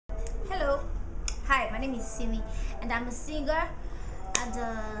Hi, my name is Simi and I'm a singer, and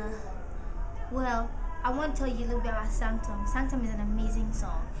well, I want to tell you a little bit about Sanctum. Sanctum is an amazing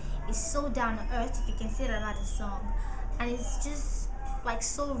song. It's so down to earth, if you can say that about the song, and it's just like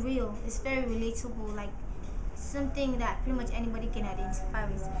so real. It's very relatable, like something that pretty much anybody can identify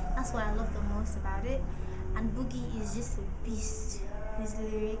with. That's what I love the most about it. And Boogey is just a beast with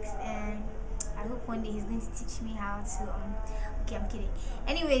his lyrics, and I hope one day he's going to teach me how to okay, I'm kidding.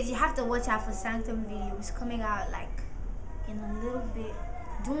 Anyways, you have to watch out for Sanctum videos coming out like in a little bit.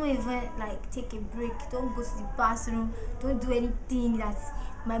 Don't even like take a break. Don't go to the bathroom. Don't do anything that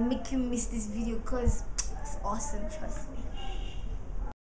might make you miss this video, because it's awesome, trust me.